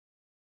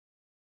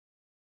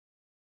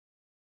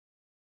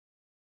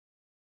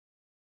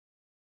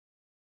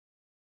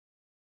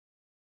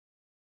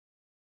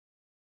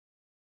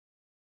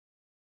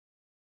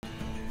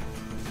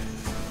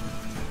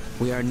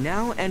We are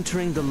now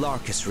entering the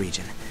Larkus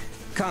region.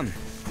 Come,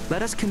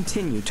 let us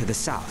continue to the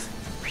south.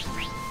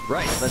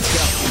 Right, let's go.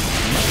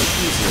 Much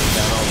easier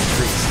without all the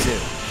trees, too.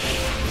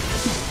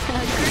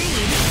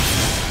 Agreed.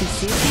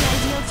 This is the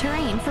ideal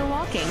terrain for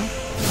walking.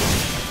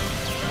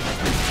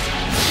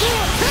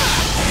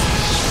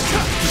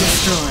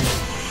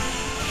 Destroy.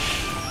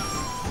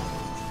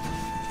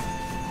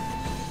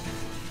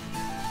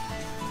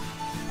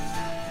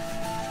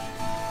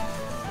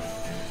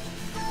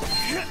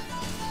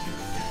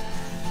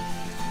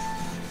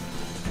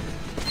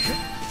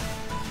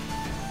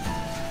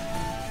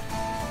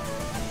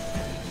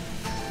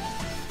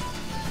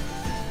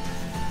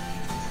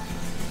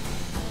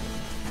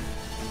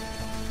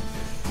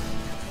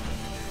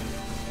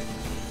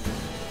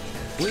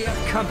 We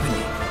have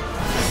company.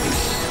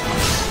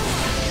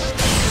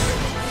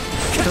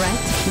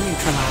 Threat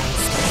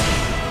neutralized.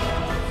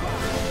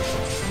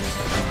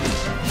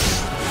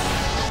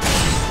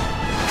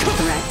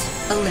 Threat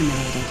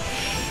eliminated.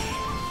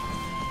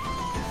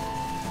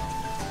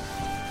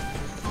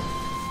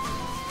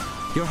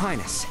 Your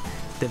Highness,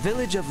 the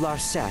village of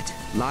Larset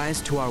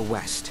lies to our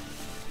west.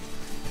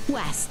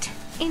 West,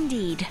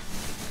 indeed.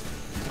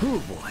 Ooh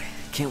boy,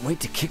 can't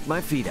wait to kick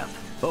my feet up.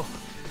 Oh,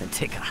 and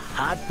take a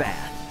hot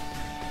bath.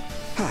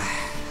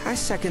 I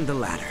second the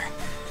latter.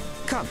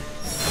 Come,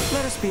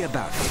 let us be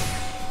about it.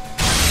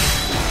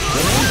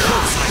 Remain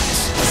close,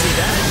 Highness. See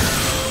that?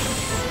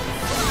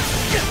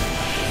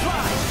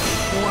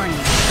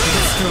 Warning.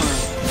 Destroy.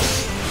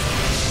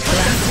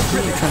 Threat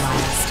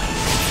neutralized.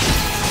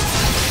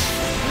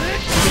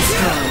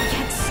 Destroy.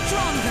 Get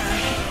stronger.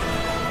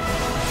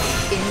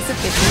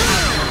 Insufficient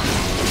output.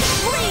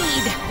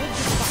 Bleed!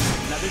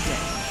 Another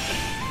day.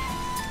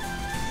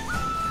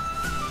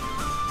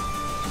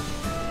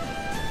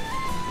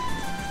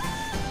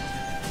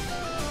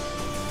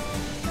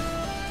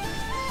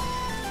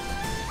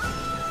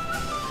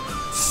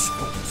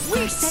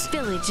 Larset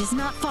village is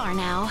not far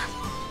now.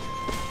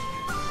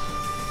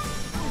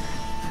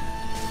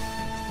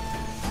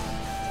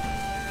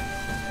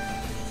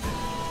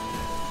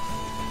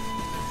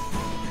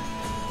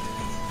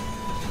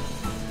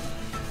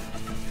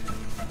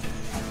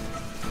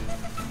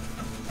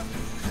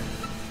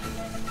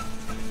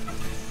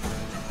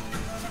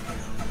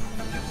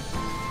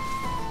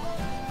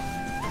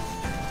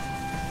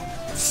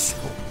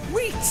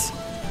 Sweet!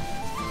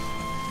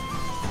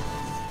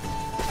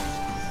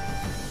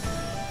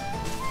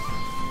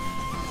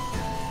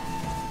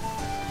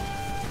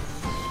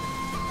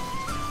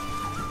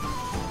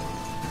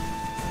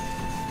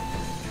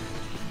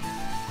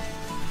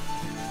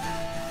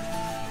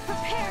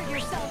 Prepare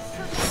yourselves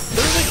for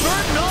Early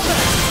bird and all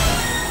that!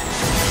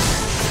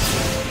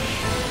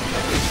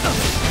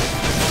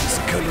 It's a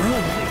good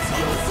room.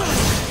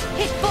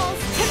 it falls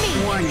to me.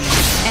 Warning.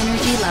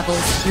 Energy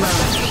levels low.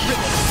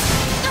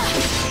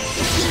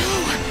 No,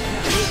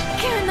 I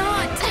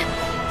cannot.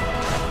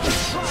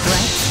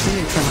 Threat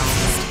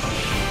neutralized.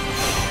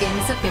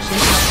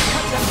 Insufficient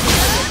output.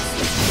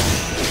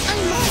 I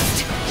must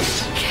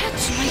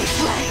catch my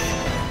breath.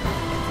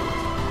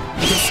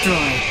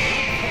 Destroy.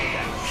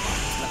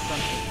 Left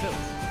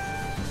unfulfilled.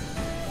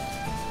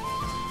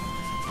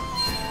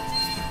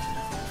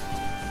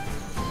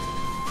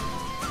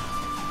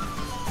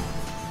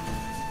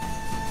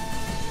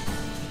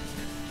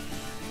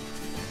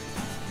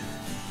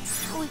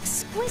 How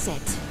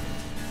exquisite.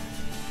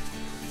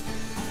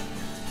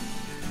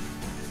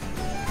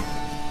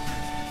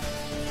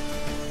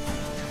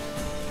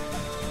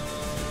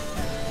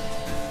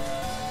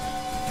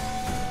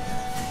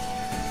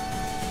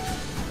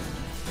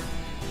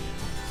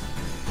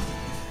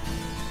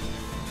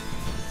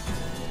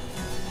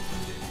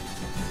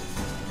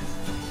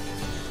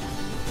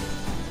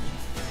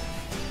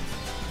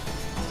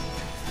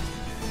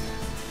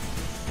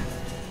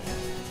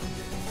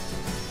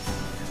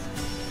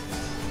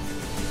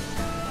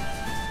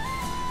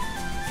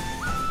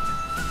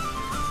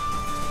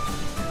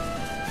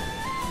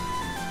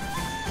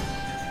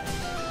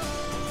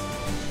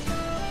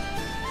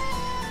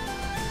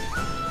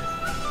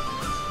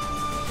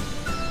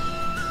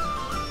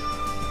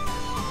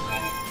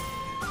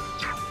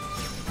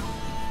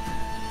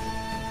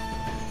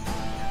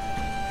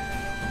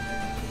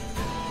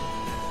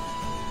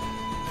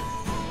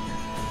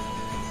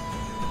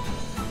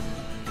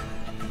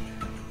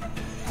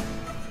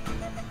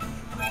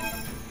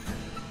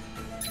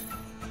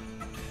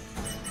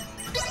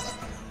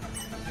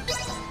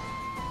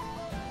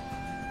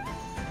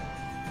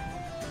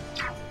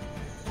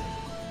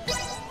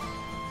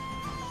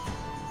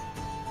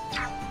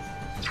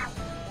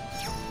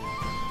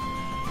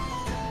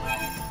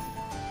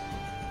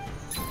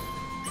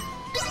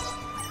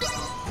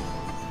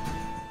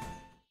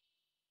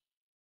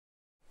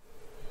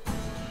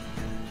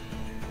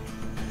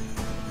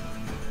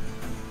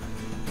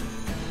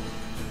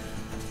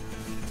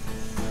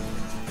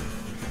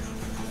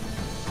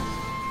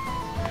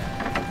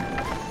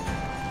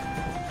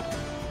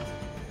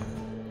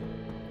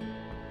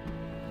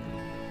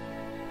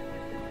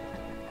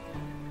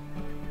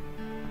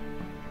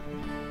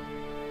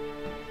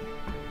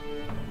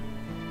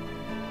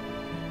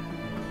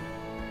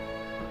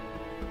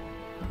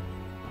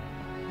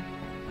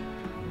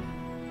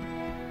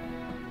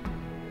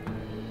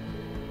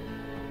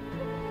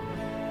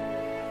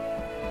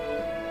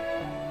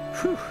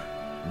 Whew.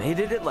 Made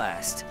it at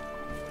last.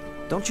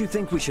 Don't you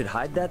think we should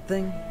hide that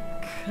thing?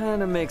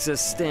 Kinda makes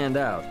us stand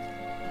out.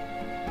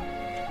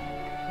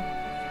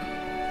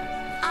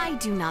 I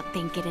do not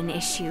think it an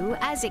issue,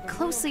 as it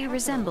closely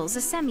resembles a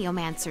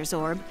semiomancer's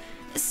orb,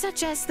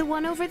 such as the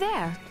one over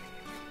there.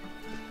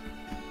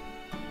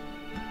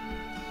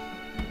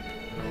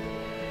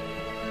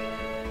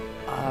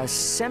 A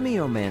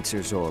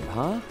semiomancer's orb,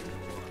 huh?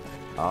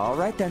 All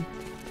right then.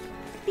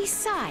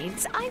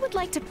 Besides, I would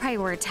like to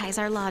prioritize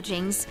our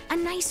lodgings. A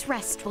nice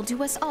rest will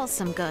do us all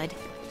some good.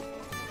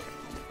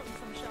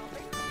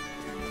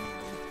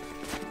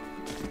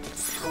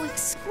 How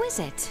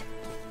exquisite.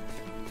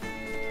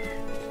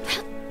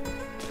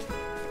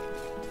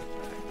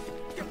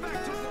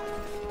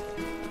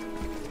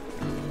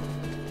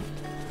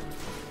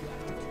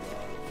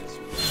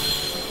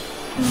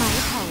 My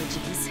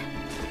apologies.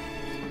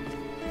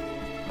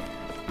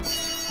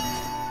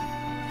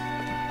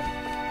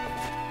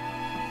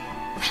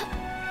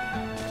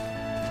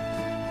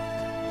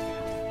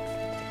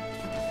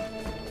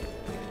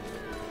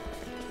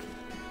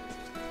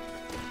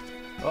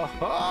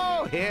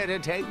 Oh, here to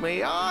take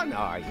me on,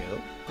 are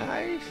you?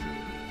 I see.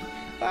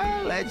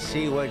 Well, let's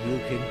see what you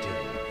can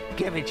do.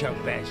 Give it your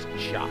best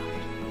shot.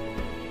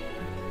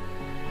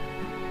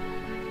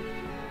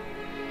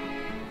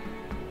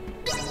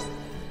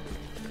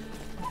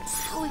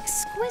 How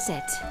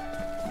exquisite.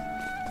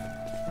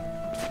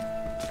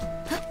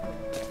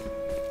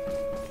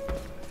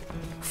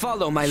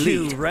 Follow my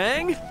lead.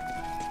 Rang?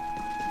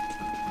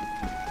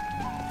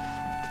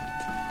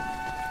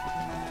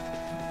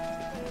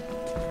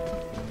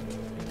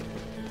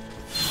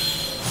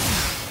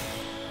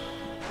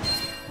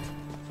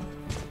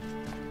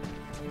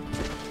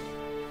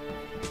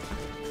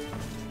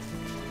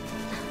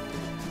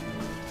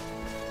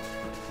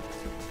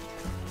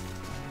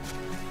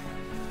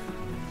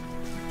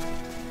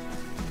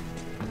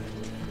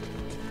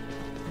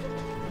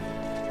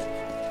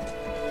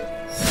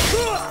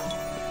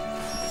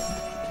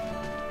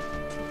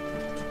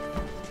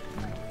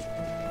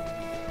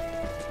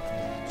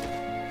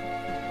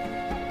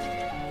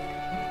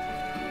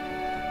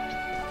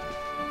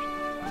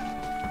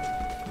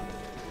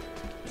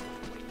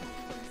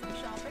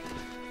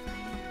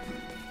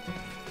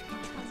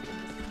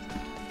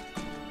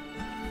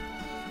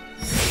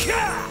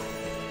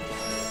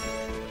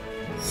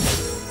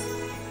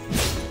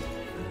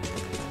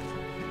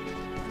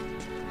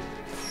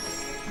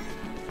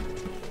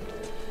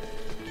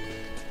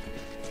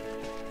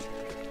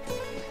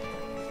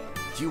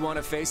 You want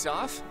to face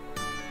off?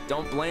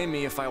 Don't blame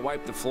me if I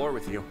wipe the floor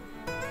with you.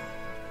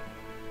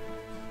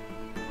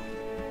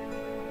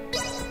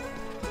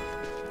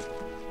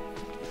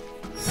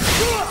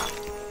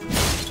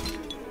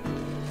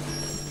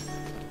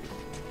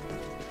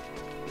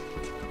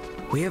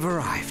 We have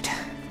arrived.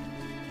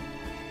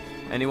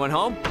 Anyone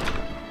home?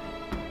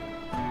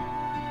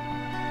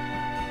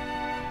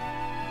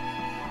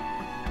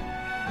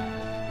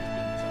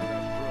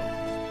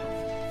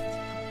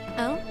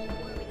 Oh?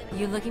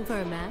 You looking for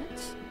a match?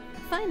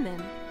 Fine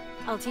then.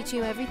 I'll teach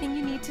you everything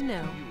you need to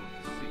know.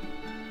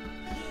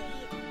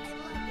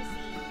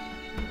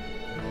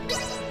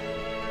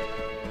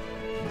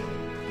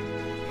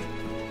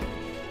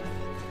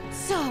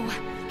 So,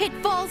 it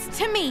falls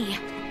to me!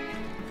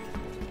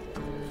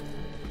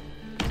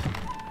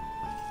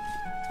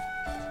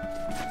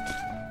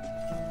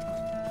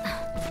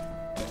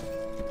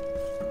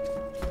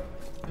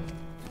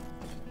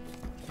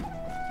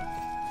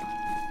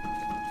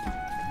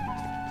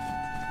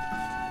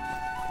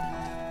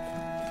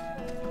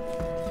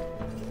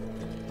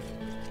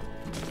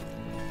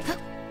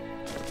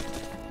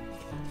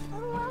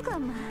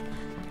 Welcome.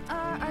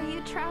 Are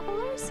you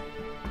travelers?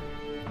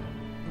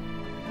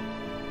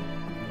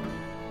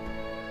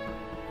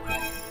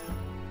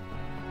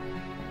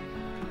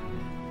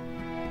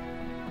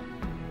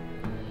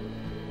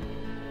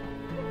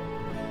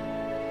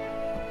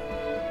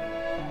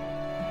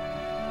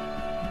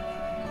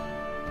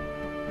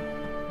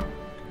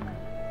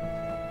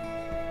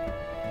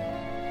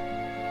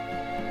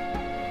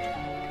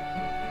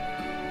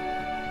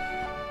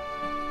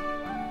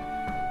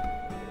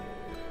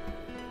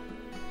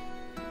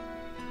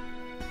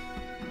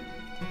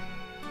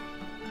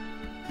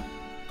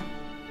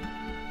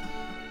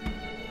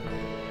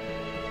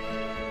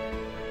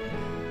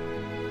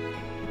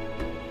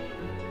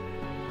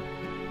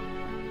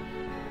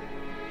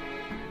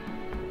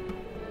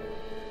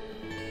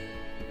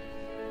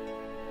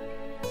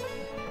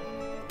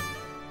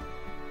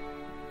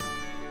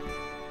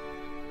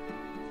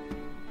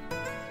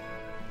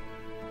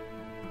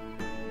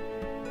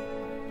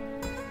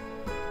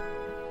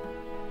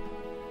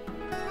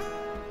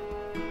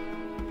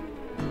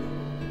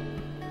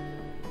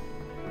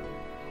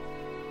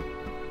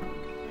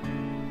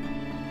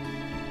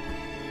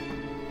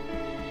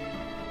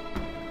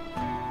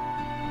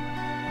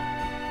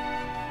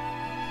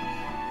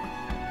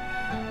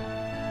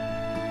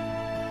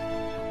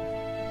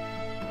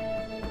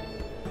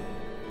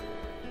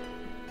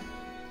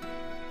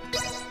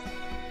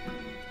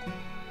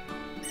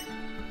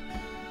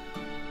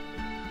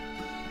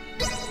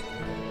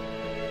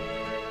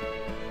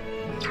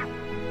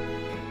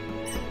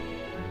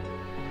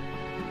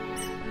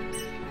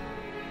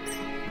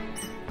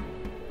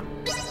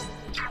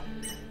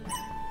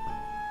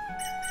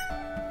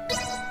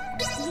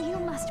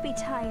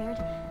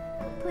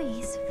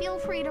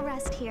 free to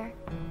rest here.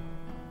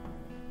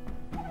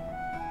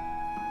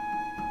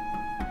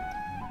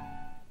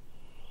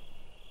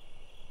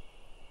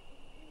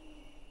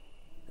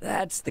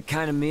 That's the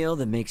kind of meal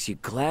that makes you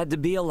glad to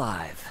be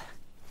alive.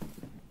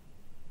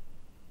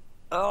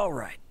 All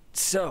right,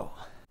 so,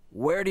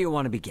 where do you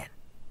want to begin?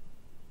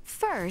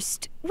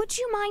 First, would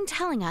you mind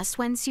telling us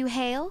whence you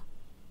hail?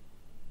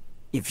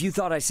 If you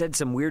thought I said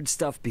some weird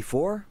stuff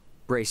before,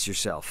 brace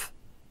yourself.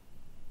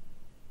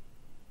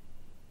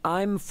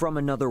 I'm from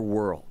another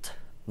world,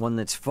 one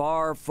that's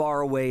far,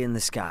 far away in the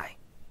sky.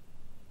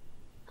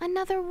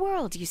 Another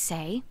world, you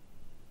say?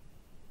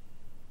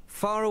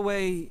 Far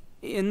away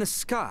in the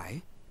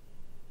sky?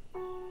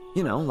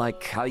 You know,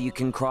 like how you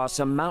can cross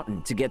a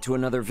mountain to get to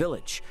another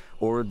village,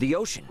 or the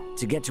ocean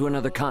to get to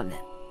another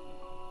continent.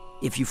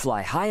 If you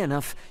fly high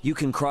enough, you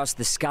can cross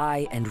the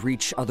sky and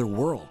reach other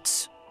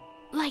worlds.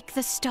 Like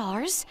the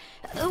stars?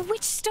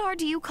 Which star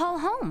do you call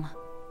home?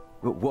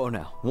 Whoa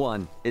now.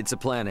 1, it's a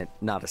planet,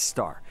 not a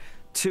star.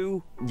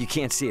 2, you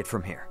can't see it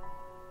from here.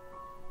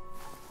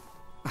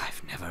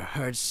 I've never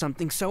heard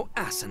something so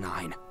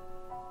asinine.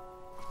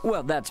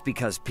 Well, that's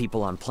because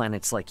people on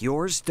planets like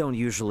yours don't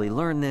usually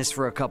learn this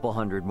for a couple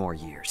hundred more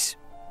years.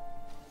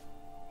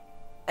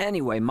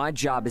 Anyway, my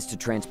job is to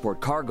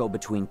transport cargo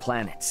between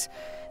planets.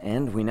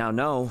 And we now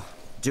know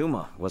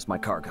Duma was my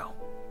cargo.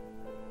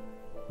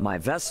 My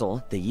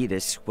vessel, the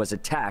Yetis, was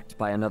attacked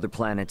by another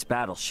planet's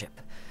battleship.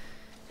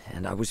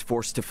 And I was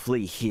forced to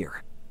flee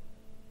here.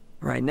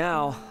 Right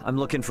now, I'm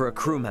looking for a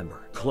crew member,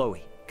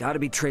 Chloe. Gotta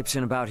be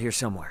traipsing about here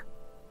somewhere.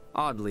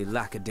 Oddly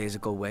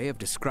lackadaisical way of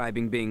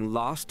describing being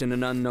lost in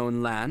an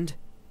unknown land.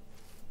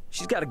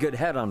 She's got a good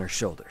head on her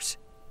shoulders,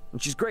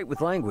 and she's great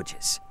with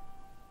languages.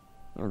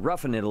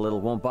 Roughing it a little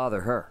won't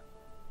bother her.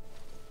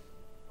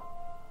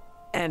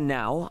 And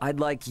now, I'd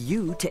like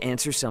you to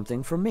answer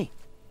something for me.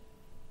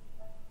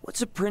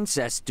 What's a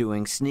princess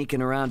doing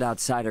sneaking around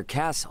outside her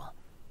castle,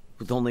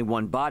 with only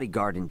one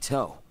bodyguard in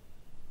tow?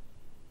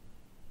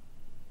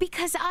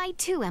 Because I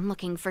too am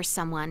looking for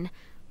someone.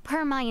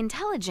 Per my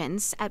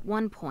intelligence, at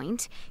one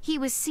point, he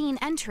was seen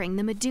entering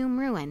the Medum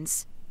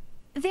ruins.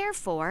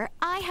 Therefore,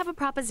 I have a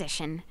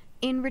proposition.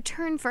 In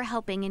return for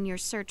helping in your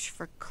search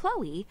for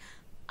Chloe,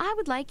 I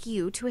would like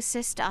you to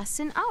assist us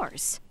in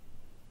ours.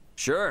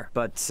 Sure,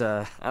 but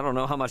I don't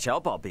know how much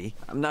help I'll be.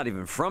 I'm not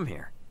even from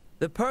here.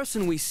 The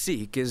person we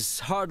seek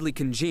is hardly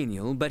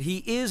congenial, but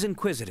he is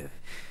inquisitive.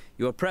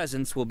 Your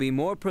presence will be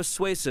more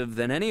persuasive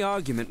than any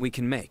argument we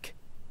can make.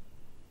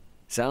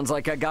 Sounds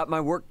like I got my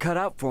work cut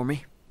out for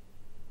me.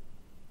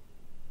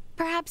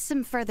 Perhaps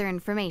some further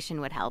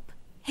information would help.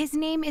 His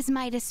name is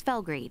Midas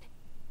Felgreed.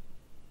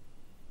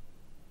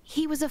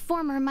 He was a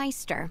former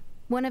Meister,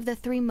 one of the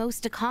 3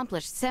 most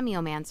accomplished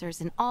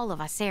semiomancers in all of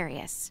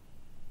Asarius.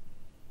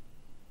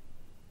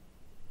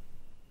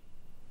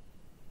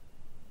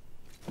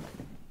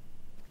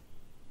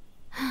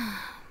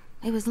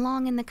 It was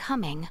long in the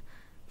coming,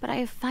 but I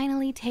have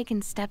finally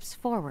taken steps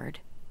forward.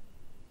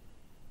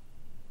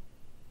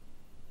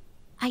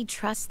 I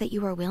trust that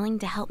you are willing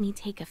to help me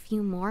take a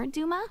few more,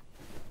 Duma?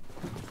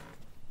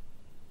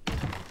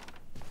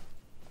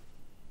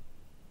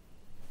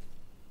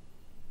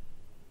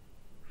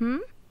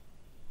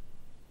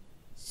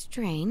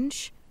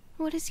 Strange.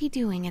 What is he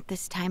doing at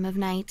this time of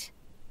night?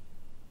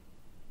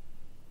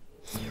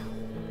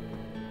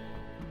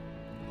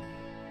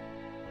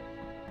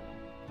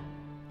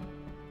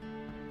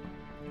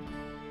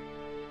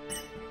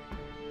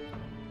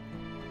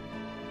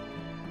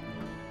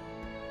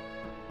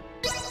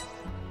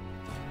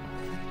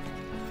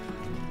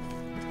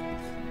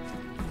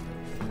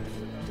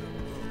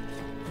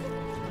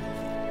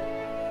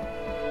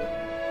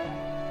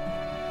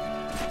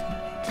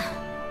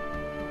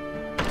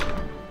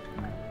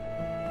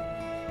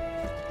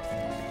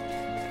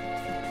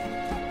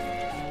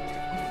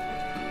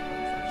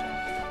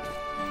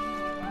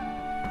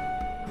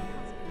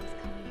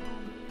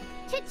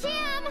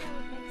 Cham!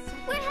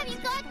 Where have you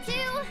got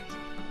to?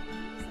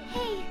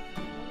 Hey,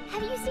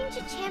 have you seen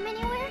Cham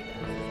anywhere?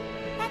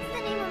 That's the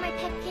name of my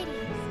pet kitty.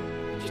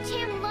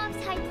 Cham loves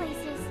high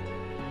places.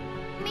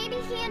 Maybe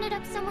he ended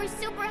up somewhere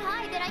super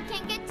high that I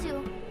can't get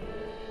to.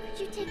 Could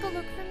you take a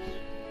look for me?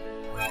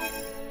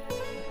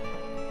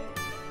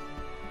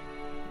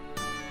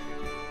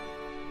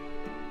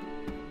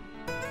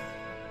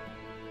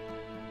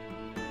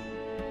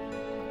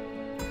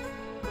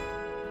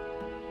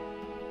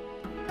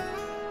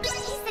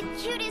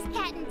 Cutest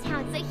cat in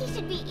town, so he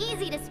should be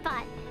easy to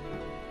spot.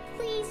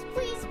 Please,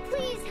 please,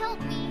 please help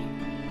me.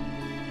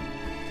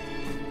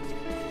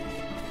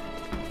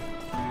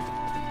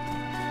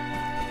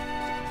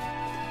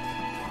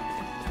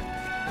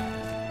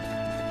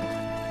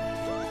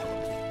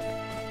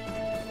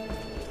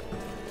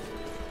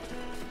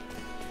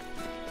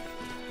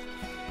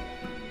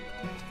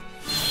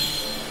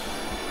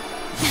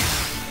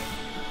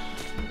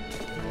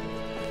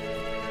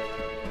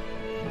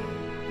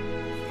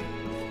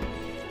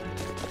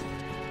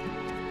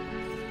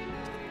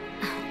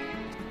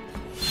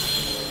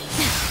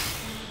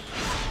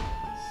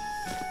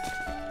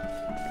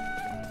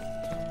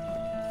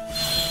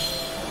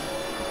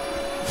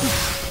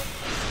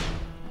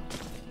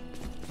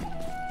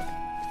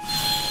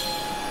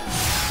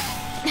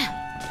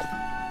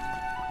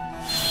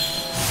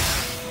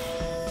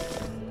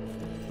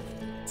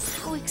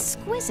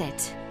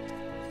 exquisite.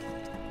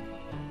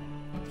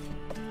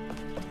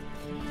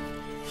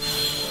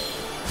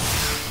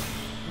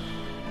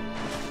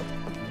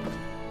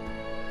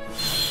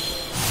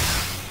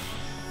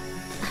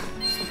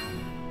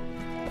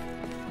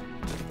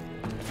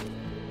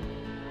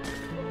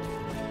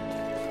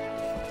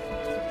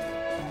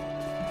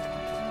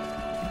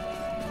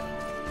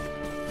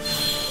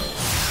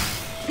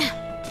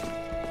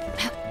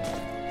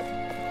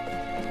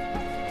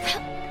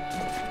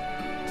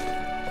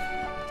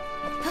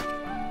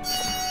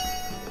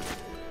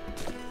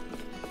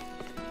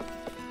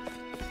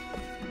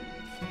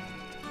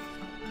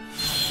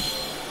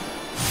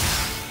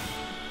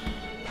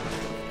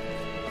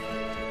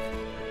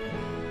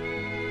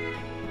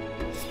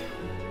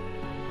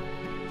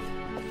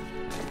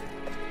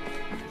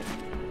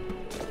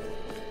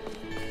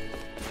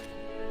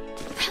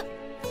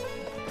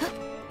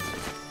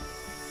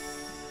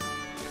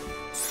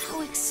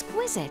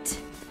 Exquisite.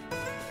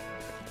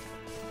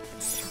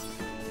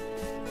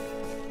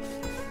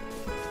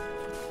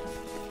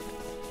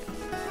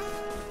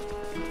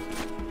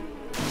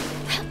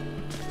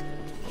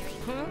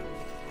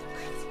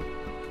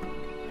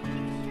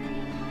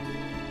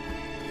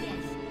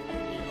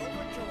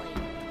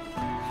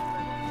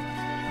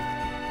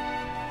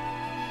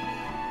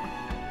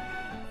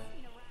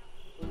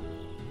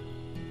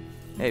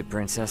 Hey,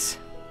 Princess.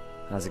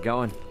 How's it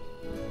going?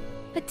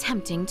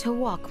 Attempting to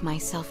walk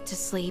myself to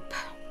sleep.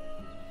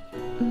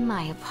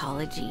 My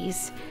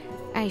apologies.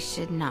 I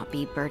should not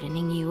be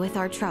burdening you with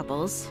our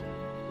troubles.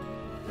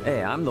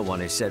 Hey, I'm the one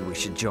who said we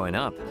should join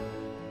up.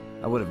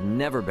 I would have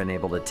never been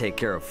able to take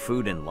care of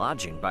food and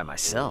lodging by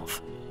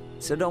myself.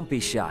 So don't be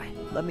shy.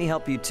 Let me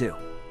help you too.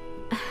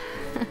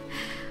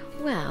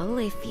 Well,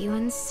 if you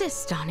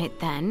insist on it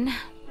then.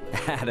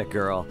 Atta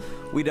girl.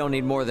 We don't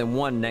need more than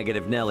one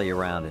negative Nelly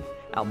around, and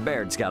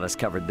Albert's got us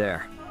covered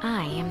there.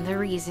 I am the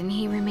reason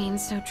he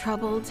remains so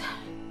troubled.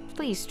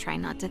 Please try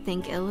not to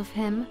think ill of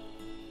him.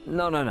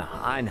 No.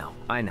 I know.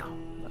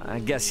 I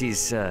guess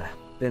he's,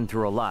 been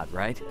through a lot,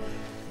 right?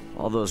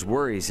 All those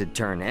worries would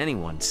turn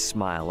anyone's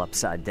smile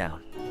upside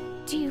down.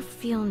 Do you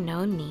feel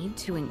no need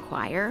to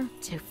inquire,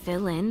 to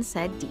fill in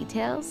said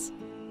details?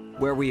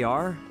 Where we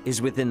are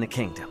is within the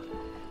kingdom,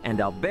 and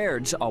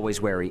Albert's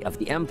always wary of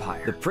the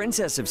Empire. The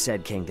princess of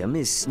said kingdom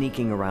is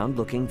sneaking around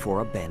looking for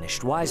a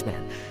banished wise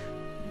man.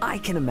 I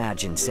can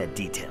imagine said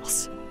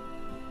details.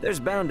 There's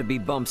bound to be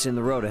bumps in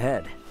the road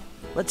ahead.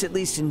 Let's at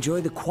least enjoy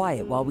the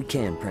quiet while we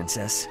can,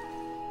 Princess.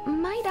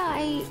 Might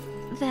I,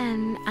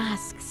 then,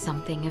 ask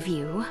something of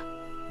you?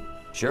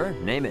 Sure,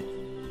 name it.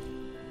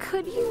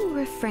 Could you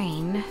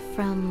refrain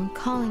from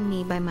calling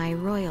me by my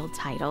royal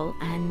title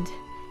and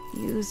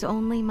use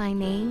only my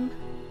name?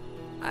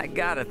 I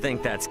gotta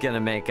think that's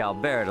gonna make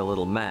Albert a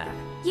little mad.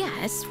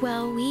 Yes,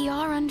 well, we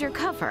are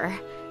undercover,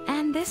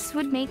 and this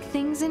would make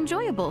things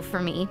enjoyable for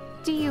me.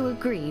 Do you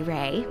agree,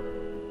 Ray?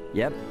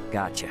 Yep,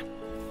 gotcha.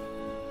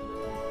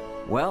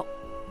 Well,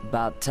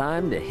 about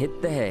time to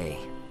hit the hay.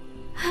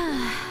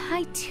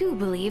 I too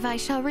believe I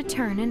shall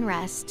return and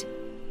rest,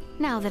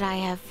 now that I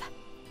have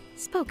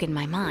spoken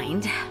my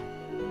mind.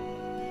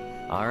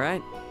 All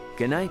right.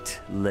 Good night,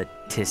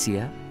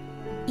 Laeticia.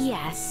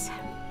 Yes.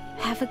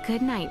 Have a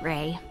good night,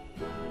 Ray.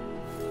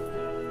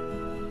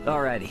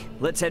 Alrighty,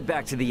 let's head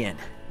back to the inn.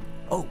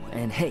 Oh,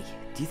 and hey,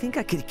 do you think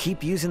I could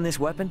keep using this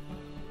weapon?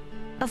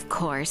 Of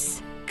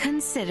course.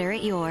 Consider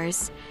it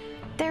yours.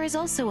 There is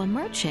also a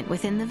merchant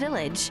within the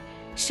village.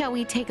 Shall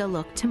we take a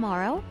look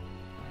tomorrow?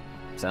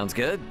 Sounds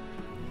good.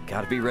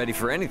 Gotta be ready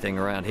for anything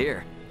around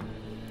here.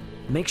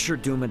 Make sure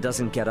Duma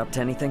doesn't get up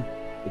to anything.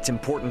 It's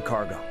important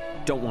cargo.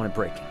 Don't want it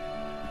breaking.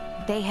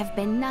 They have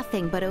been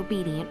nothing but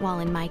obedient while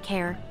in my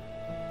care.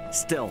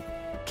 Still,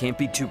 can't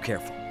be too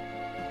careful.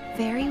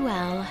 Very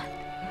well.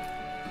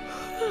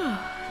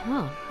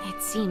 Oh,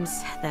 it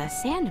seems the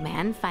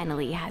Sandman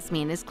finally has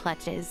me in his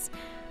clutches.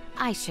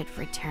 I should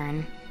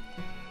return.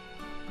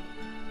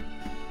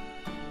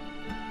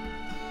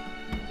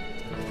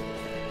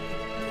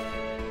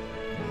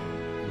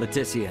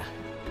 Laeticia,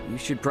 you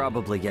should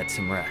probably get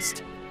some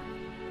rest.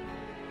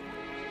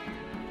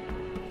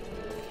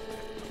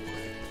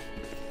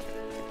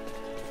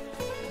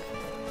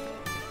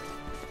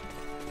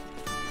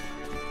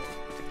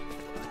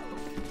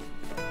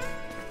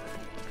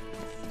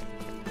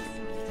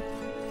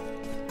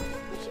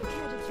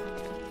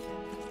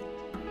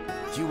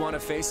 You want to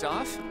face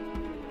off?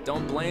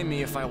 Don't blame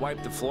me if I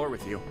wipe the floor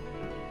with you.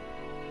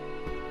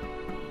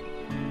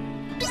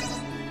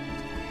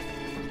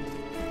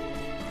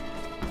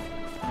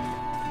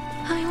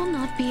 I will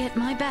not be at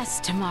my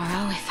best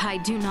tomorrow if I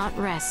do not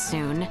rest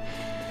soon.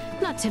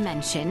 Not to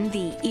mention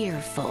the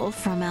earful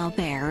from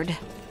Albert.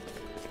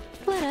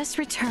 Let us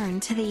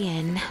return to the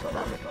inn.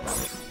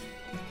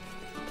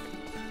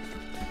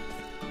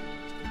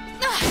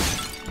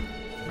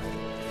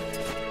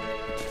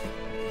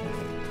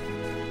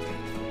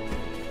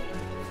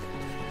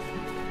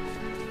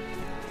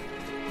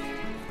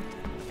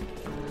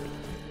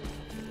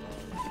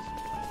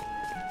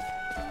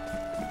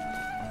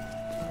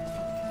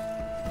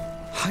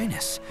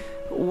 Highness,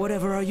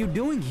 Whatever are you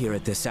doing here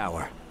at this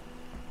hour?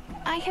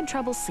 I had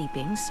trouble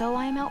sleeping, so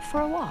I am out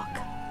for a walk.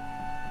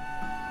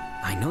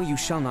 I know you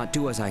shall not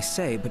do as I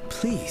say, but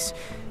please,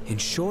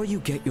 ensure you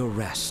get your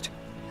rest.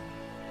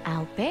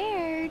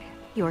 Albert,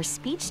 your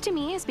speech to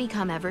me has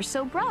become ever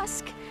so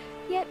brusque.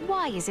 Yet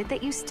why is it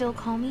that you still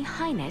call me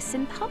Highness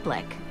in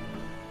public?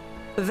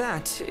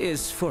 That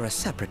is for a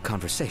separate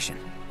conversation.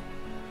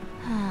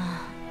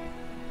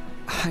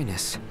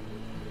 Highness,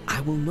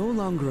 I will no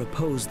longer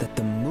oppose that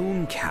the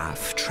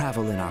Mooncalf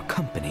travel in our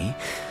company.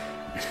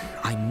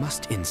 I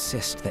must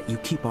insist that you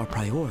keep our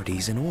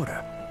priorities in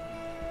order.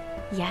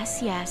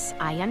 Yes,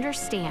 I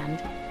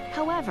understand.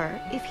 However,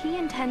 if he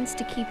intends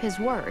to keep his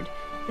word,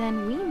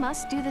 then we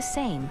must do the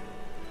same.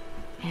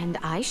 And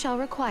I shall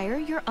require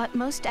your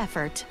utmost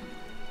effort.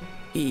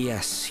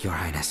 Yes, Your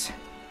Highness.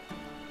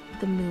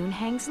 The moon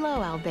hangs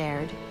low,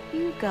 Albert.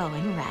 You go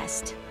and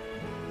rest.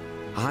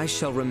 I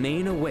shall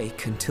remain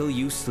awake until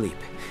you sleep.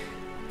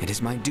 It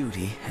is my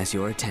duty as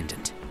your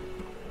attendant.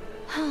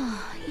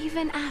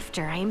 Even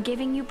after I am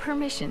giving you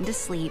permission to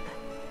sleep.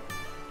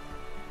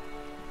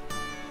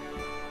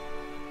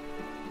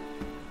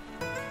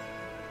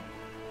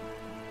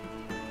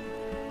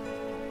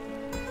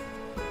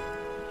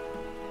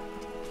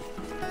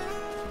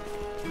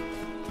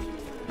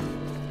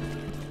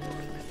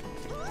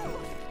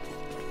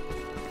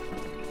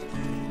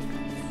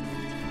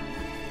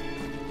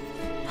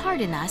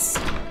 Pardon us.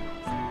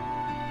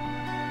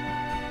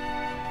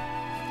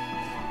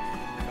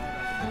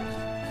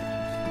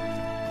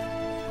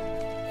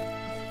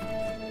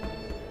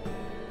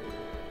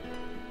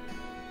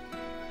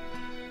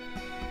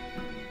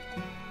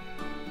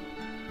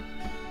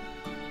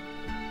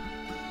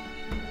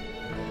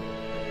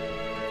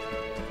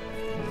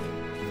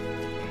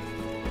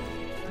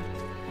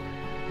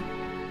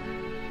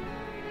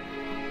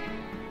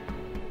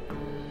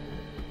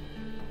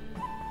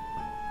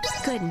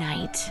 Good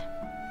night.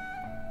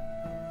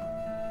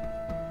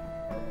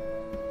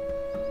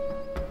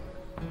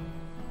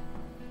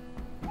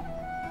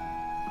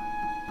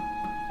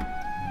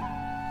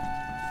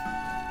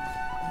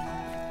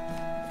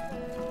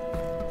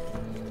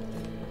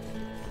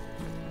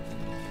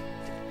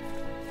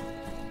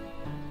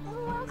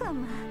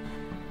 Welcome.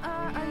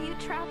 Are you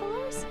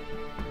travelers?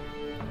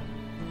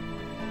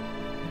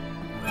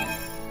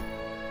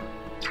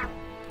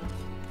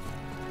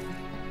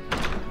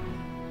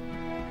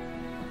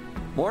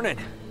 Morning.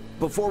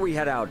 Before we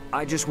head out,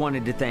 I just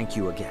wanted to thank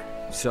you again.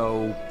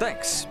 So,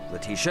 thanks,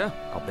 Laeticia,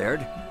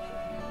 Albert.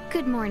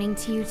 Good morning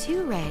to you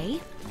too,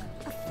 Ray.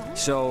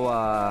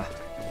 So,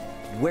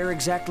 where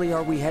exactly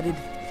are we headed?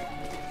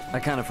 I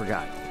kind of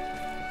forgot.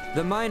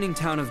 The mining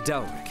town of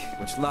Delric,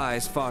 which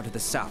lies far to the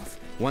south.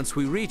 Once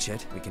we reach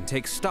it, we can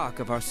take stock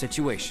of our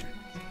situation.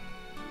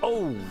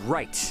 Oh,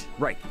 right.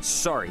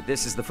 Sorry,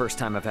 this is the first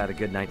time I've had a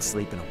good night's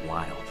sleep in a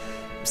while.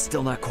 I'm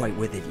still not quite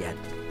with it yet.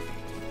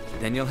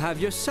 Then you'll have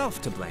yourself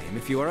to blame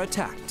if you are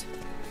attacked.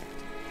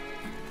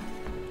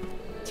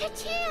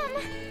 Cha-cham!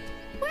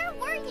 Where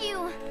were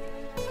you?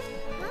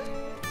 Huh?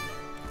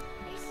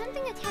 There's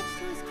something attached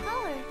to his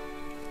collar.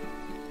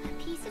 A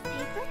piece of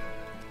paper?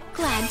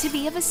 Glad to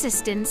be of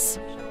assistance.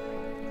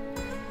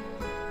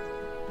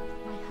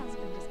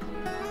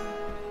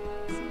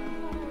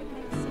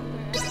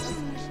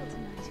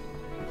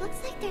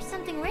 Looks like there's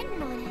something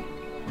written on it.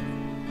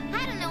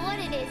 I don't know what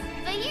it is,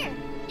 but here,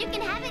 you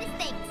can have it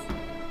as thanks.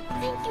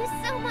 Thank you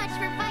so much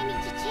for finding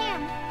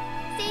Cha-cham.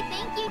 Say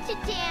thank you,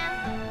 Cha-cham.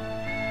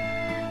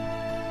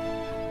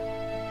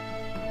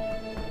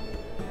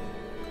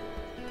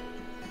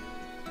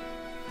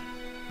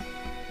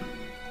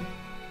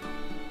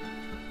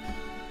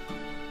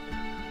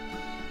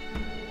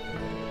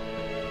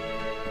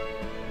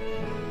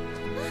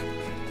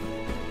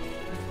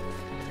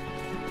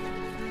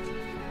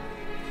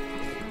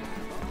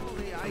 All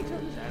the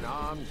items and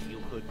arms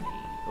you could need.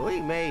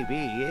 We may be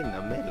in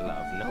the middle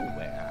of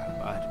nowhere,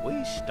 but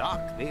we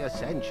stock the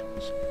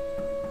essentials.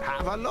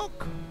 Have a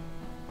look.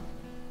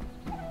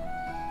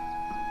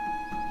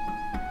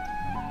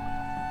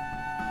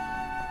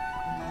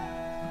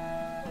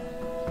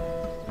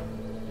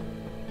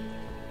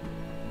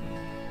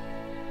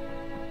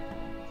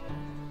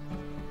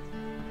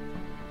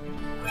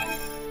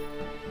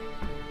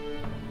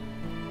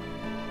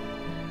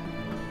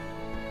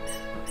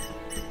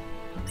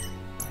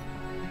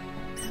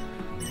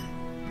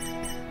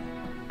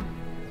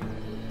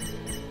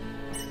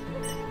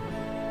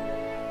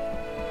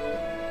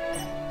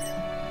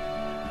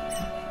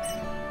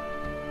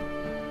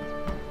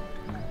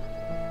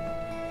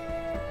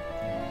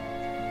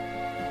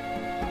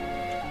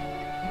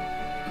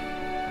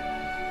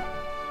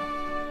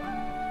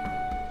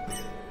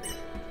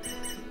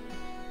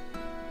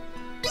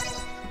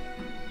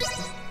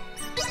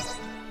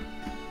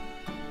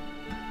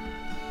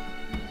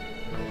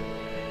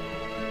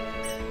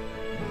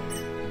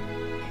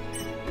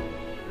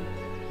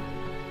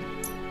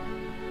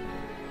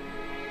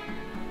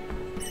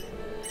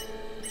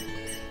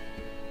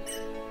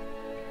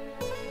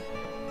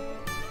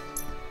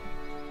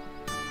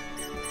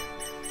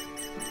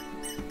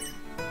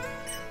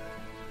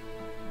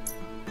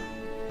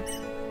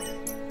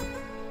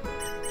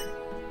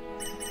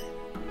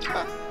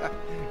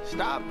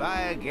 Stop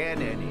by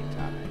again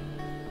anytime.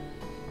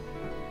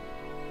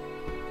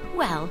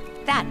 Well,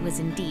 that was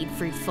indeed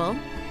fruitful.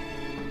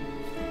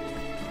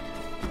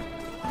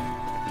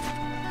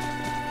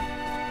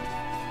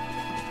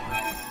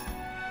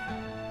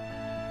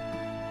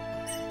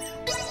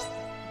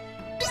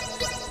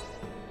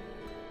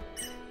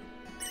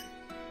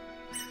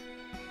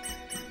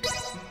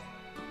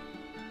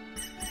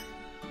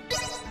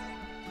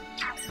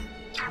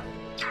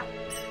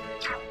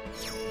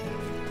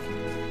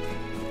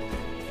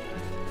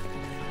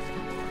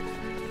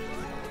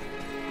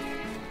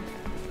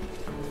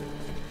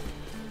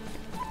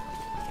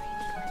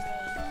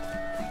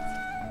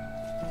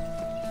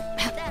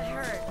 That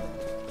hurt.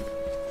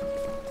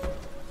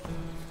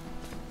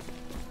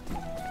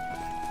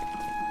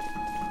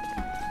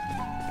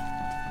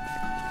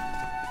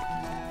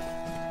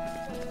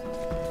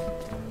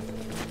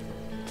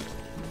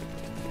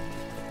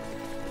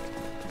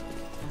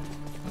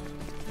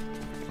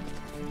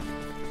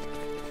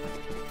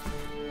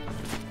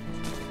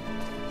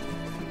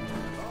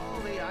 All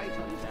the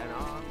items and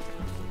arms.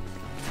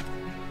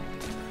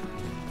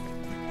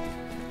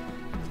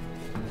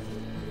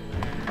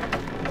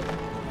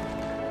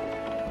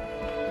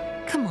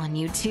 Come on,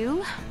 you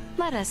two.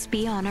 Let us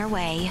be on our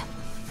way.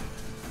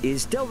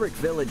 Is Delric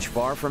Village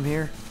far from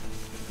here?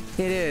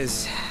 It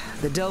is.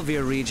 The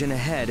Delvir region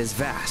ahead is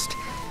vast.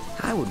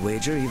 I would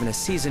wager even a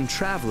seasoned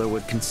traveler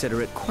would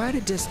consider it quite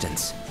a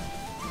distance.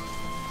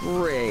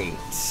 Great.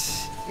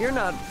 You're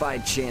not by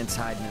chance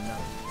hiding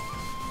enough.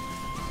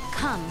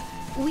 Come,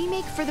 we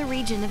make for the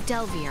region of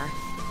Delvir.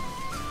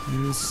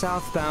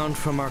 Southbound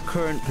from our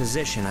current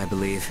position, I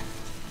believe.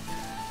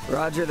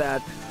 Roger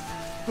that.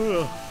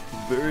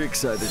 Very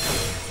excited.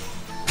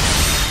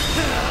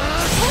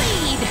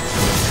 Bleed!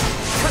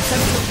 Cut them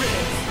to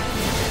ribbons!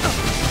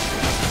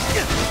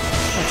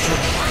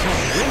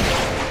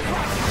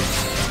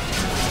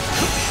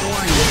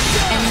 Warning.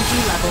 Energy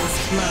levels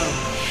low.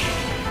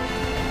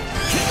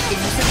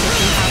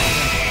 Insufficient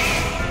output.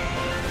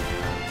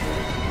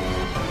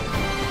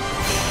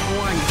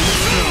 Warning.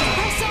 Destroyed.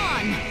 Press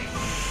on!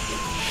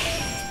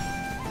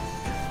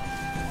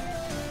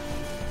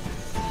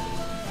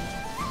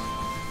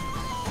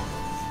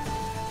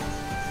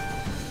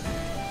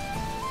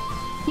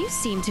 You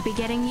seem to be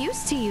getting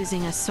used to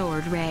using a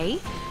sword, Ray.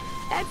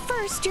 At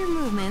first, your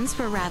movements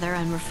were rather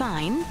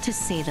unrefined, to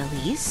say the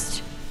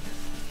least.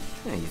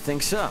 Yeah, you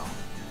think so?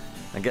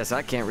 I guess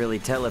I can't really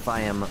tell if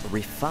I am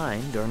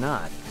refined or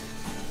not.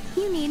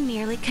 You need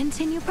merely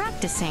continue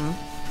practicing.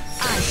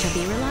 I shall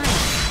be reliable.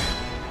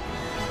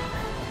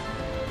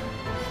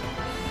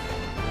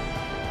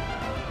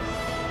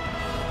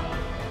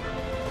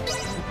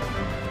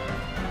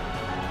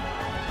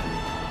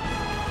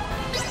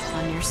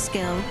 On your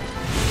skill.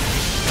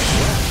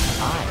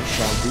 I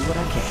shall do what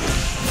I can.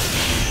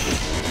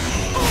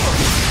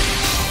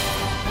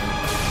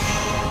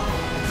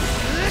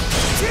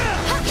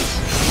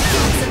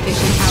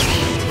 Insufficient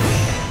output.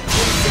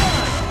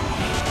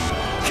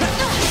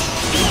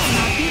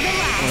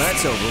 Well,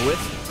 that's over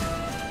with.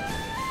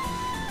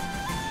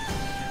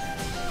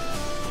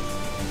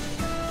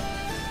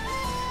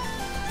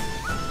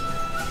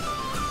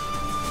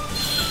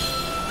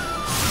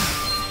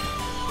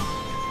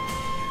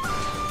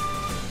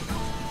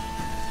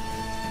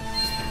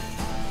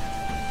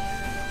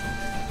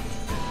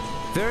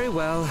 Very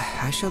well,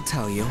 I shall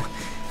tell you.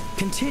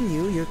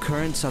 Continue your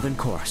current southern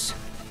course.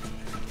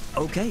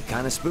 Okay,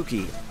 kinda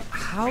spooky.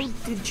 How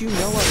did you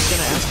know I was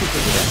gonna ask you for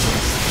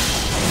directions?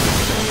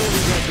 I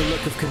already read the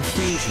look of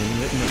confusion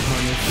written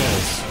upon your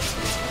face.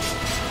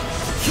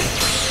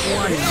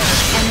 Warning.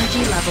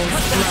 Energy levels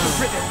low.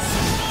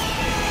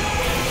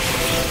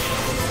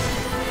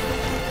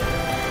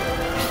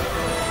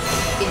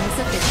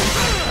 Insufficient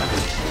output.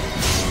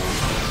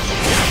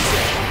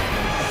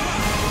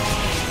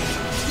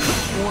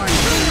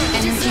 Warning.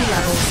 Energy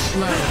levels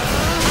low.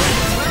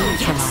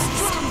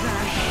 Neutralized.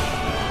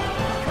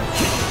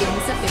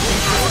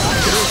 Insufficient output.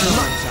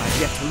 Much I've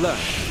yet to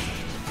learn.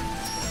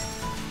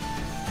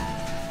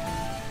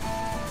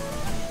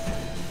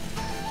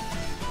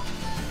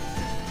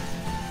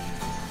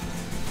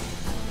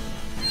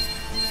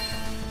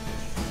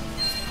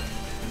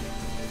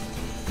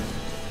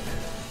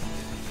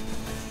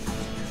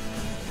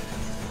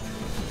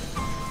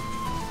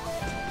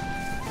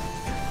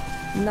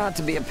 Not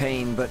to be a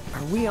pain, but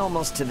are we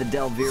almost to the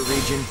Delvir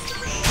region?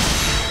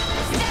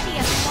 Steady,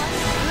 everyone!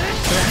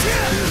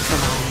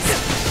 Neutralized.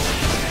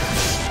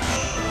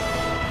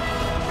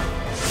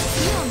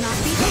 You will not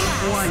be the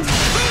last. Warning.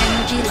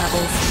 Energy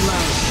levels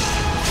low.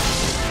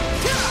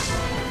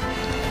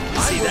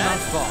 I will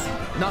not fall,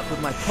 not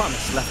with my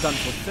promise left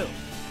unfulfilled.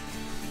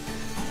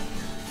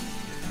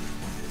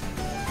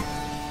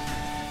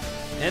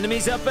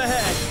 Enemies up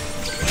ahead!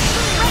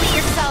 Ready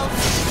yourself!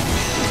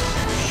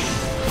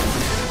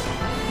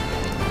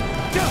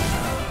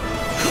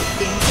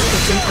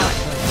 Insufficient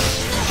output.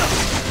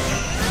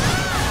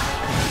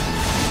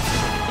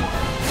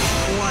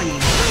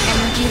 Warning.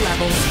 Energy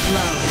levels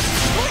low.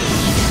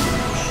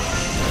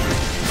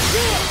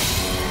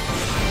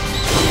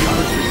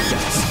 Cover for your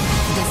guts.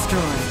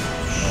 Destroyed.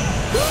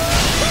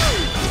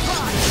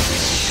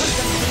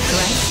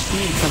 Threat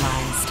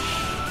neutralized.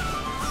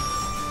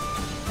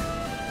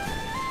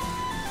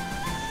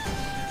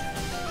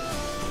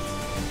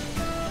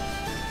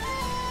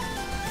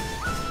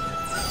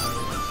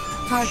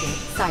 Target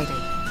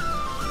sighted.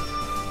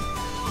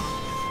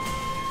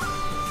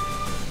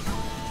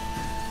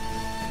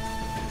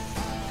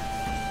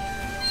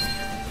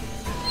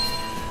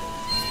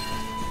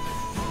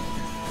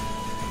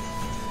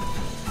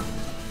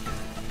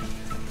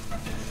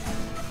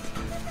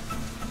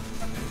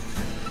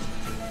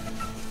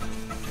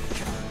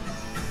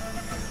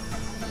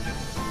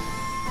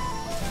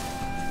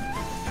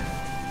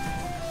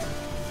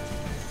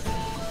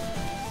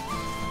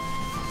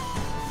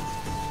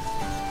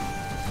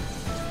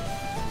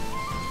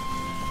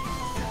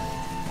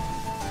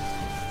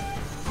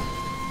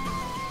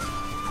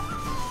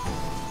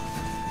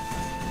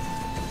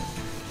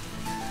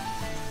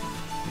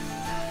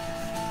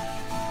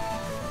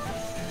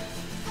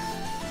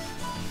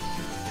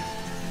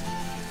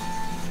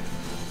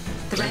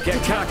 Threat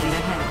Get cocky.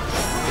 ahead.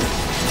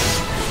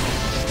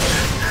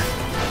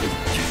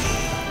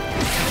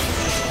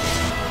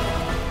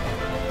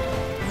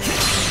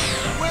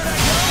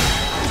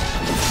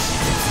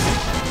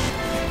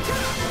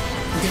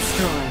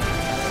 Destroyed.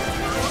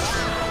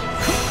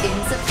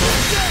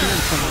 Insufficient.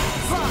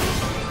 Neutralized.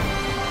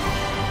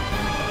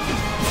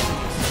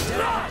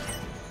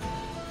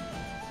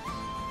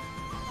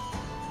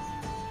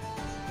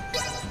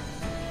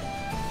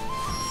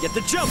 Get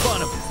the jump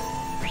on him!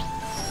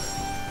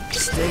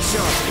 Stay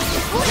sharp.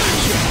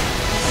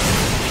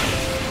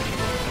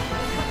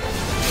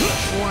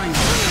 Warning.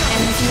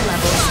 Energy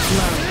levels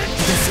low.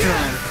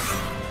 Destroyed.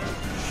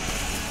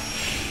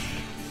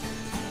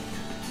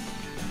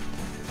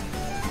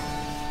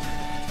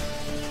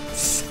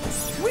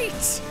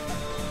 Sweet!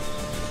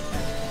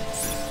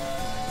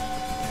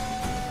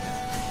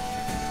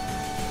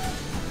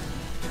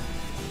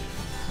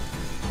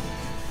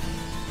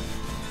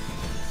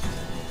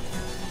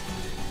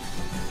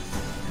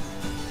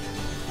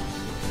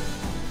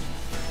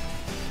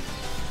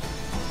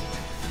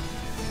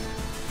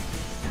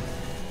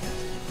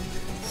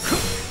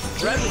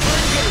 Threat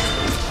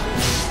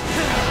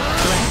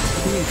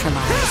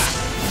neutralized.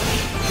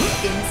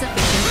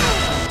 Insufficient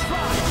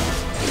output.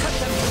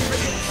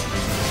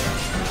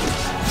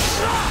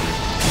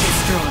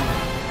 Destroyed.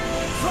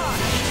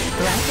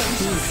 Threat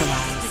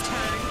neutralized.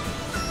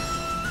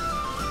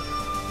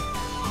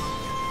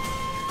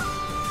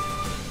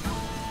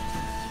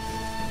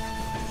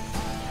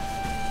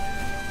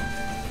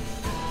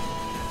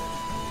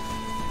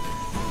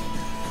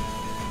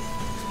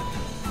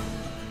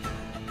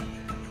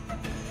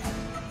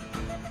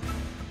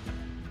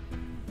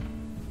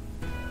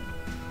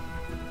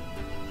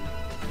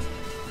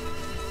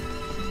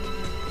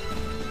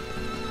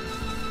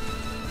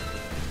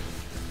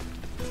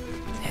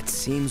 It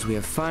seems we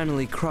have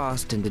finally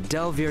crossed into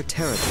Delvir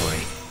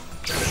territory.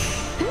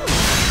 Ooh,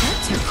 that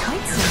took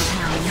quite some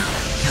time.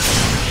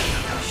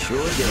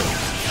 Sure did.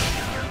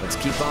 Let's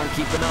keep on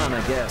keeping on,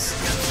 I guess.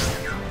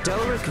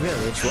 Delric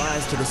Village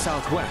lies to the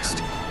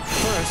southwest.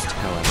 First,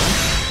 however,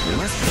 we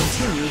must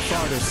continue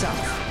farther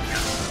south.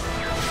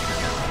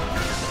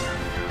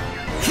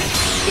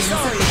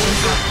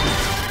 Insufficient output.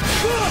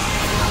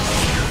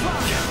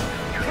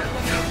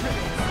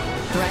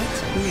 Threat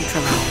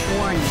neutralized.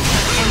 Warning.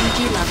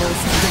 Energy levels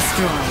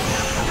destroyed.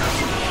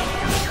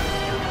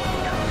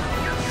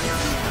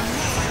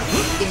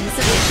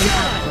 Insufficient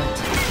output.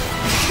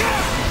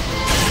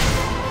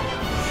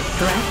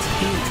 Threat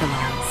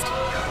neutralized.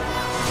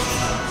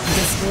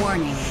 This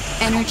warning.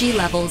 Energy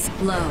levels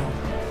low.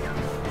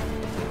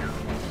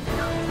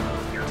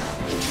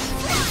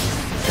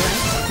 Threat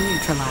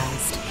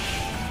neutralized.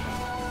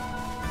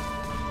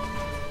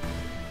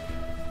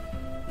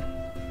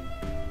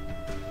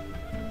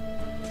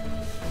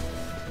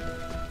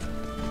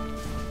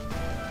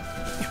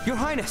 Your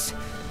Highness,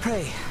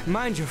 pray,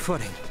 mind your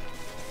footing.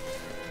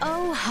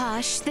 Oh,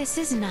 hush, this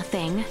is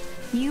nothing.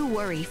 You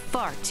worry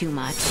far too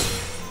much.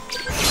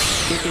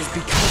 It is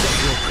because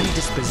of your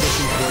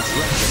predisposition towards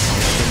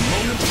recklessness the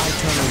moment I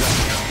turn away.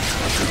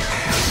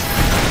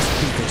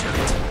 Be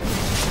vigilant.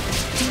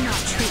 Do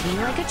not treat me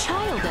like a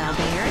child,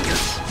 Albert.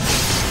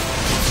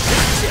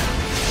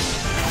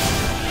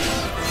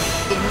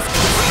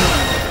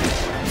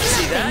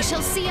 See They that?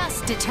 shall see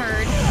us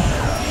deterred.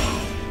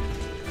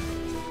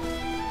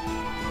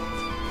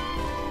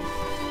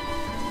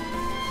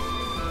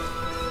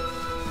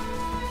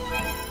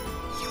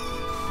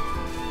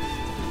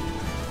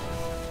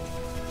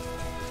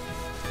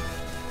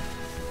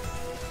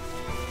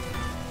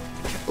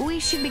 We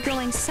should be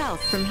going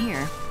south from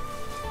here.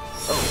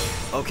 Oh,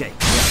 okay.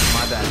 Yeah,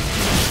 my bad.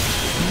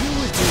 You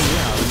would do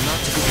well not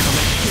to become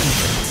a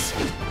hindrance.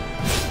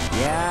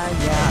 Yeah,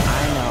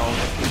 I know.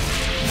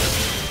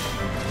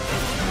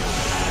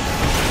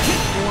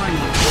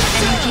 Warning.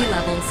 Energy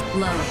levels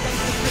low.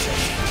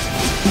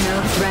 No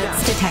threats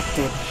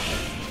detected.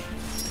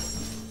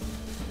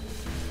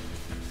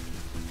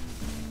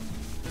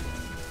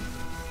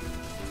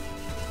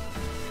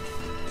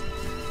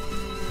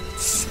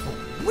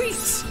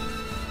 Wait!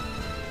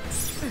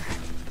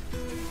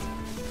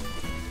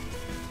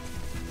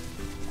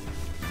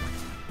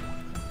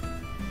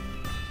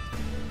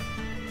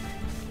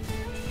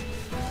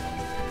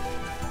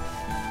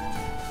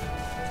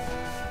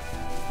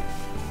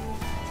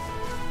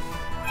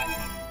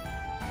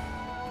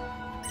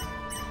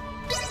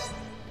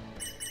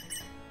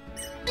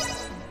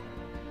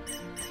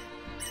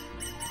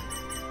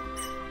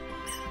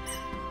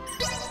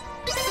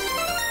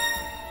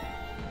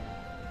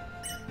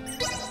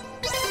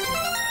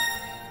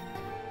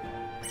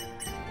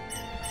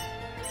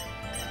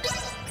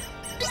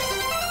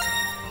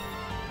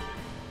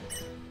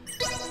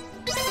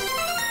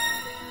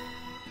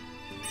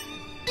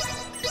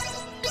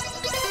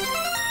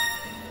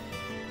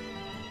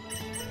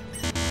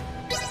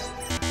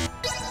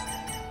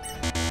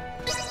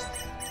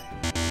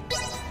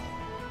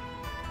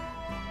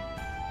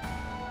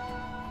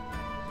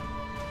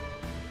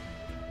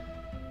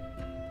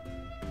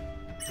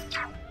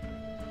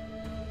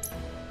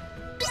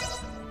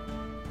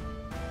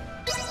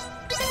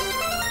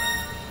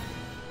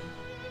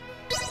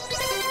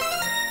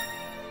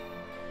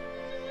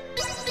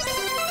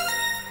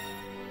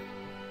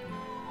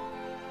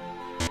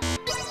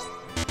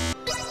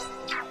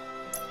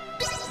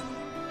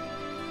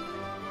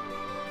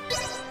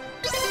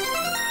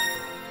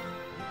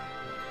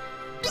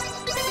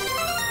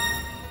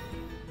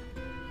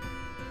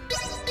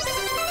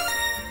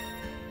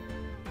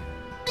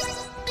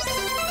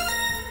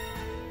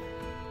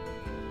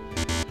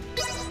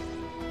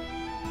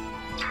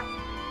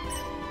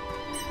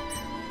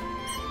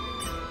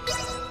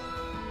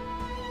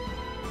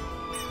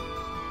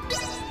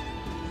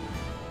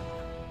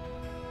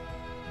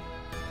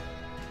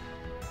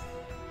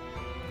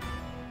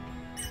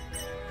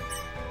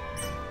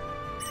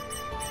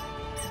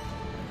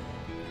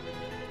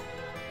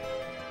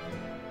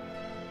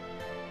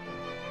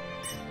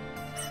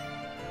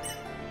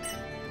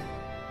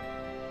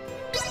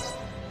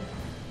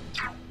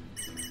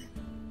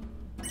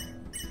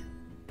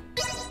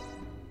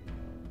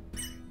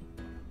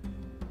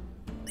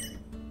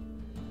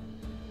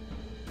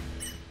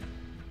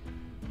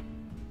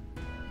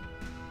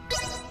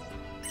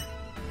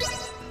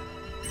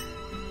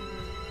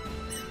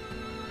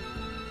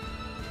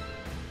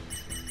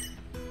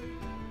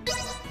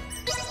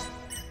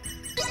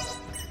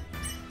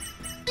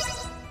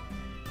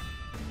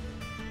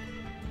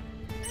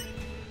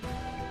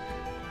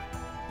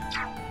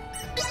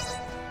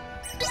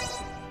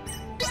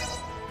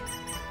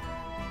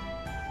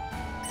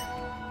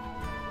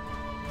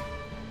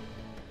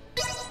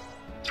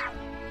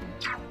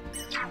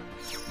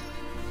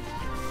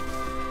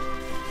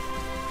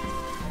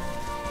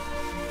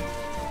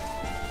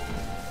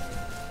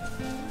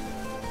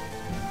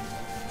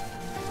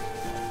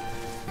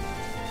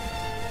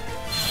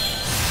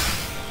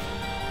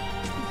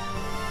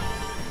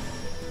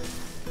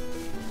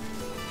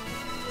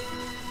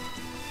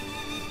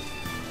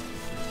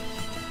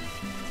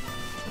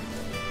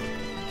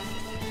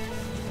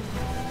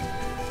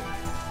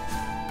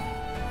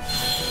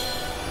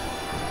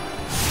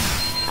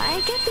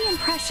 I get the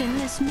impression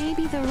this may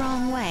be the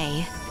wrong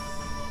way.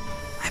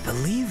 I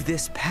believe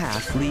this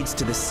path leads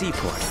to the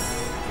seaport.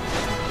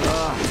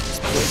 Ah, this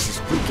place is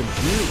freaking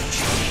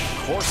huge.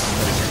 Of course I'm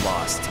gonna get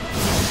lost.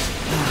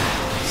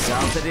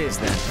 South it is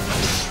then.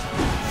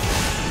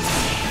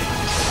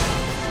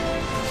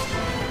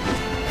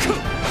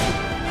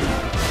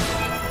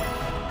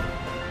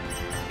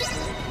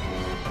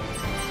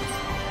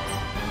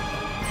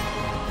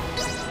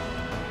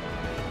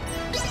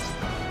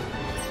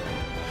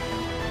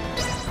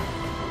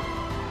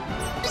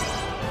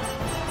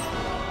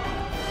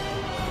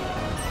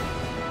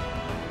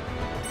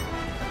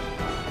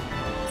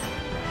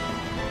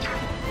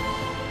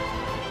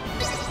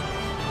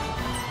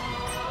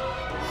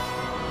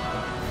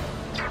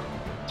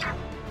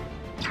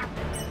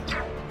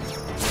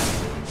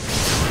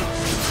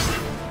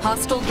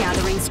 Hostile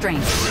gathering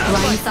strength.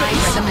 Blindside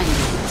recommended.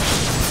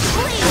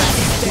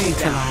 Threat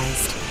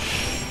neutralized.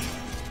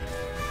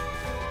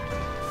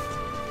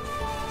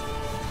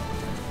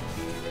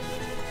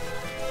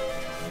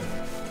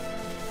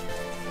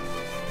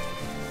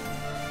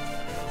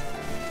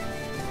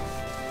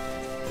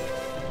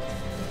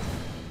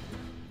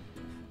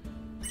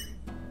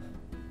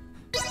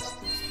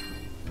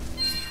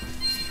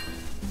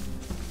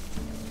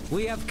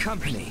 We have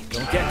company.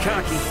 Don't get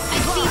cocky. I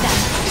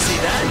see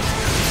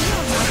that.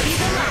 See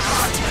that?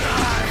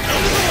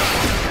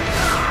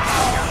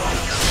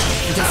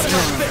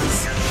 Destroyed.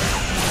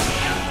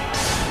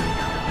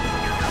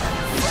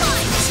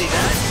 See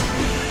that?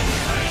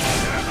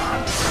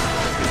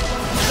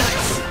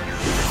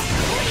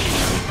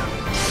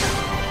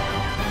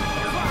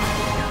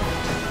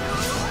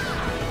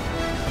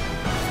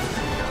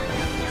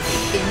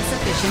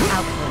 Insufficient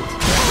output.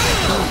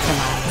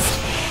 Neutralized.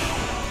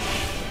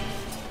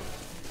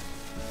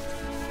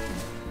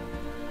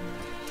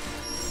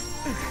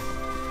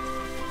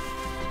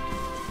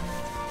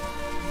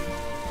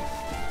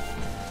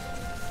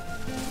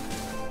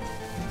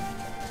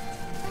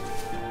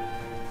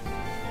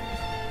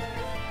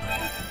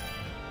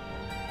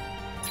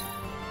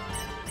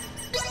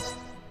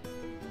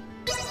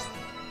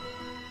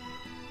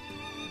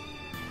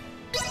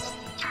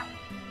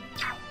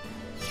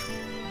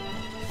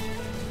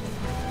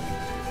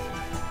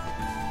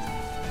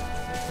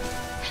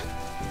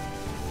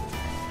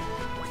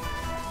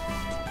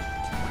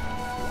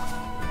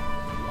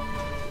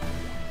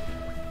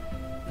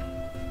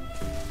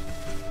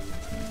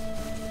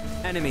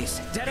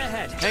 enemies. Dead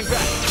ahead. Hang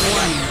back.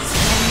 Warning.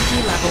 Energy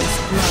levels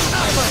low.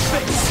 I'm a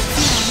face.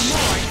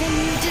 More than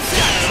you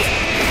deserve.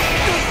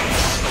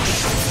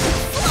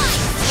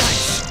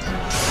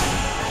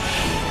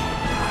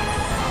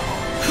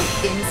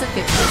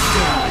 Insufficient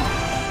strength.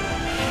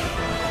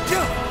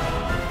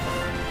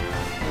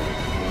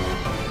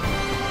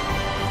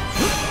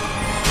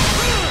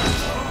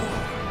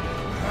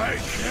 I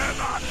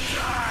cannot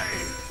die!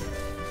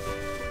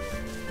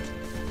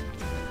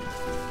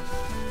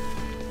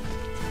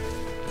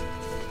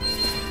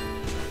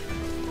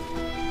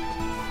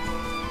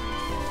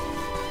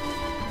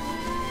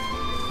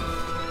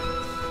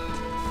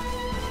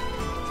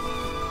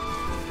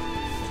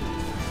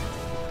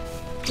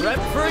 Prep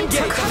for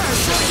engagement.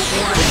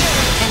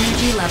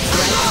 Energy level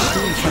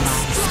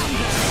neutralized.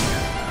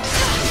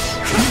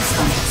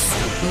 Usefulness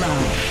low.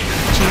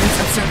 Chance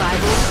of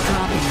survival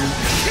dropping.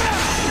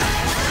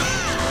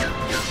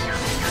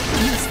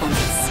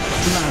 Usefulness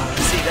low.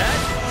 See that?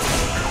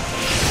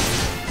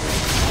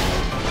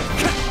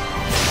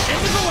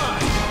 End of the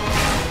line.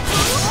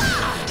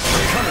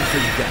 I'm coming for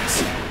you guys.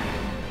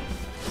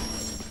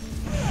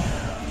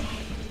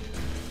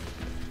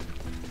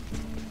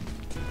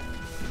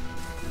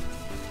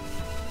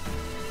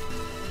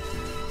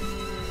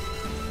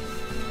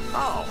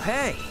 Oh,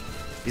 hey!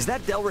 Is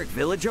that Delric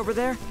Village over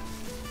there?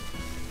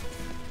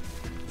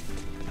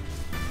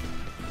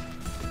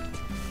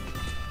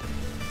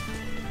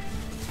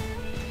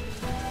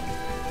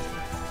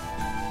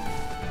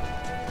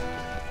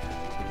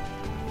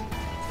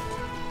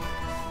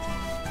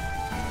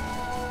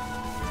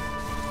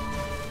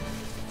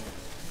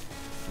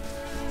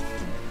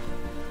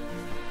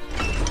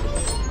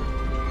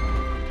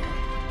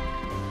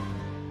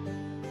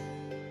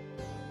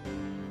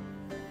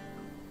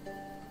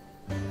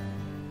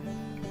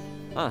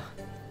 Huh.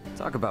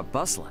 Talk about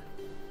bustling.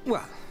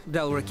 Well,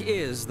 Delric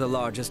is the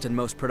largest and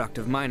most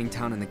productive mining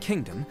town in the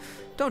kingdom.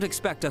 Don't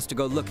expect us to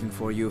go looking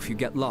for you if you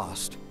get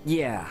lost.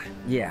 Yeah.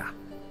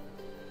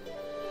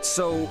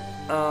 So,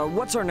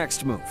 what's our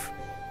next move?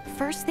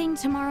 First thing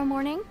tomorrow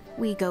morning,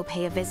 we go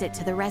pay a visit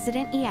to the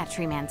resident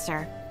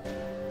Iatromancer.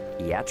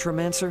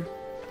 Iatromancer?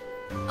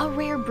 A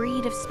rare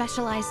breed of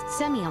specialized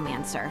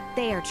semiomancer.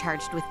 They are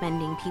charged with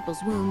mending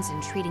people's wounds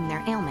and treating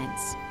their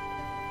ailments.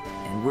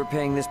 And we're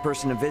paying this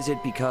person a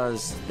visit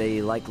because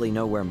they likely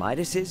know where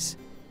Midas is?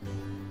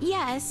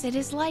 Yes, it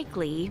is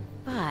likely,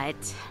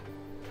 but...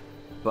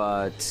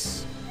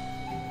 But...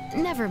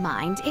 Never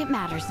mind, it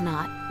matters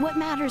not. What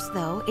matters,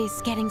 though,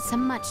 is getting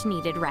some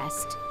much-needed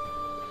rest.